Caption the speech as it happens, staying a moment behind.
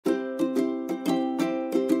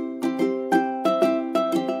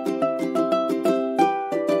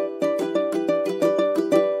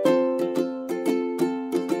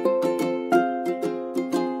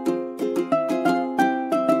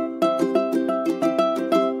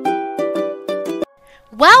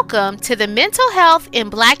Welcome to the Mental Health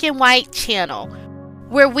in Black and White channel,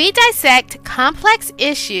 where we dissect complex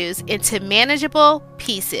issues into manageable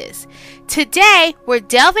pieces. Today, we're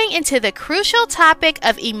delving into the crucial topic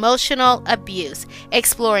of emotional abuse,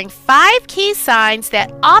 exploring 5 key signs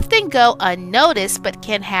that often go unnoticed but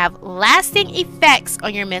can have lasting effects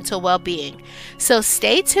on your mental well-being. So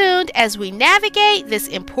stay tuned as we navigate this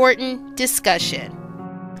important discussion.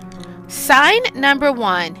 Sign number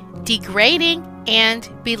 1, degrading and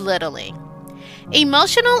belittling.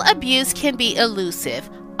 Emotional abuse can be elusive,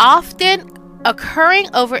 often occurring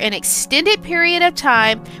over an extended period of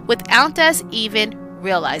time without us even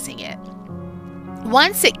realizing it.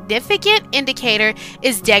 One significant indicator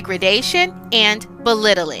is degradation and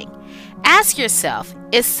belittling. Ask yourself,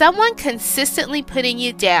 is someone consistently putting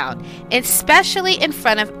you down, especially in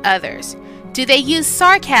front of others? Do they use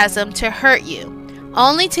sarcasm to hurt you,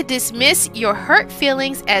 only to dismiss your hurt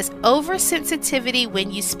feelings as oversensitivity when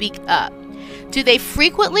you speak up? Do they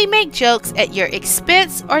frequently make jokes at your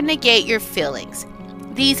expense or negate your feelings?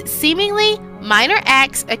 These seemingly minor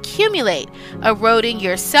acts accumulate, eroding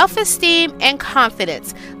your self-esteem and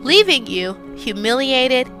confidence, leaving you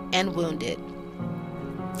humiliated and wounded.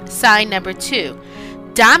 Sign number 2,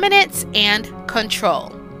 dominance and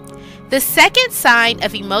control. The second sign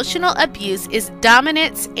of emotional abuse is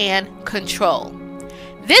dominance and control.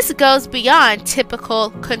 This goes beyond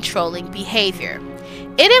typical controlling behavior.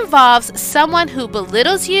 It involves someone who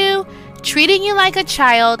belittles you, treating you like a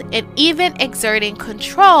child, and even exerting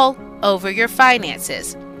control over your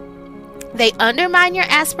finances. They undermine your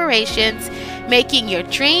aspirations, making your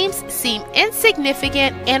dreams seem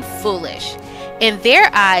insignificant and foolish. In their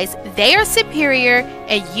eyes, they are superior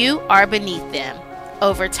and you are beneath them.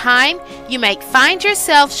 Over time, you may find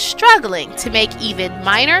yourself struggling to make even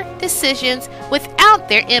minor decisions without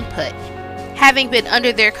their input. Having been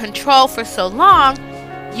under their control for so long,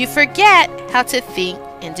 you forget how to think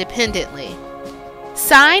independently.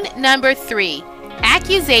 Sign number 3,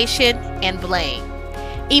 accusation and blame.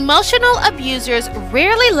 Emotional abusers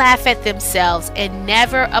rarely laugh at themselves and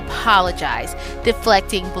never apologize,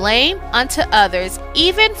 deflecting blame onto others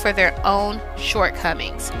even for their own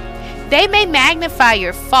shortcomings. They may magnify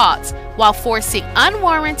your faults while forcing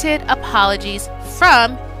unwarranted apologies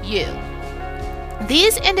from you.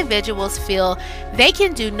 These individuals feel they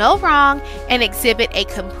can do no wrong and exhibit a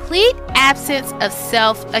complete absence of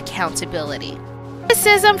self-accountability.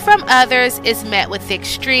 Criticism from others is met with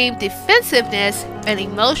extreme defensiveness and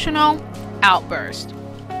emotional outburst.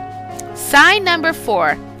 Sign number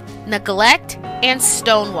 4, neglect and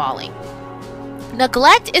stonewalling.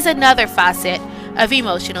 Neglect is another facet of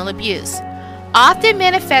emotional abuse, often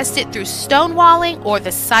manifested through stonewalling or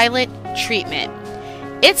the silent treatment.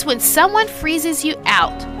 It's when someone freezes you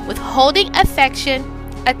out, withholding affection,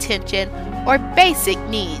 attention, or basic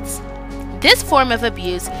needs. This form of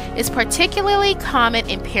abuse is particularly common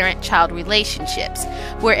in parent-child relationships,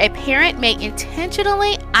 where a parent may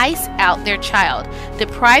intentionally ice out their child,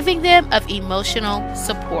 depriving them of emotional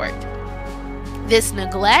support. This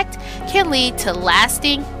neglect can lead to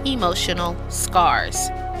lasting emotional scars.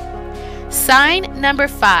 Sign number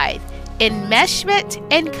 5, enmeshment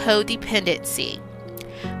and codependency.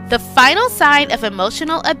 The final sign of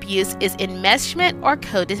emotional abuse is enmeshment or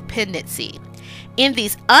codependency. In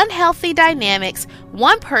these unhealthy dynamics,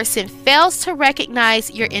 one person fails to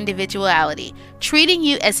recognize your individuality, treating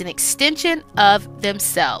you as an extension of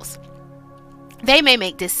themselves. They may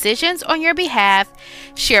make decisions on your behalf,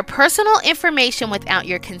 share personal information without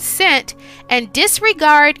your consent, and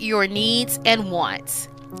disregard your needs and wants.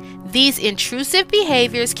 These intrusive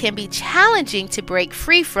behaviors can be challenging to break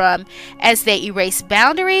free from, as they erase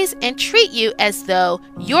boundaries and treat you as though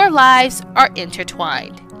your lives are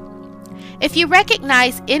intertwined. If you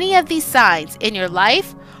recognize any of these signs in your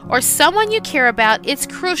life or someone you care about, it's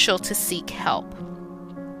crucial to seek help.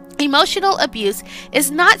 Emotional abuse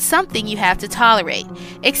is not something you have to tolerate,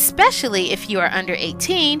 especially if you are under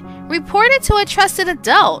 18. Report it to a trusted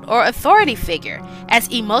adult or authority figure, as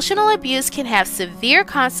emotional abuse can have severe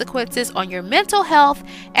consequences on your mental health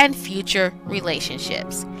and future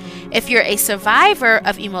relationships. If you're a survivor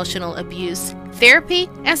of emotional abuse, therapy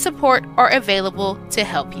and support are available to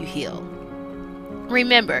help you heal.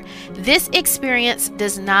 Remember, this experience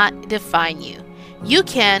does not define you. You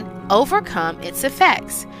can overcome its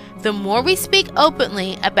effects. The more we speak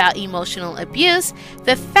openly about emotional abuse,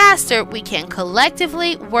 the faster we can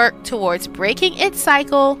collectively work towards breaking its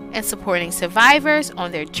cycle and supporting survivors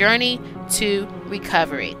on their journey to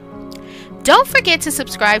recovery. Don't forget to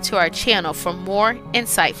subscribe to our channel for more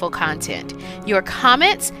insightful content. Your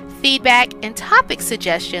comments, feedback, and topic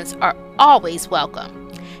suggestions are always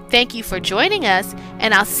welcome. Thank you for joining us,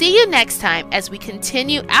 and I'll see you next time as we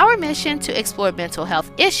continue our mission to explore mental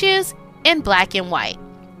health issues in black and white.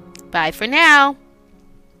 Bye for now.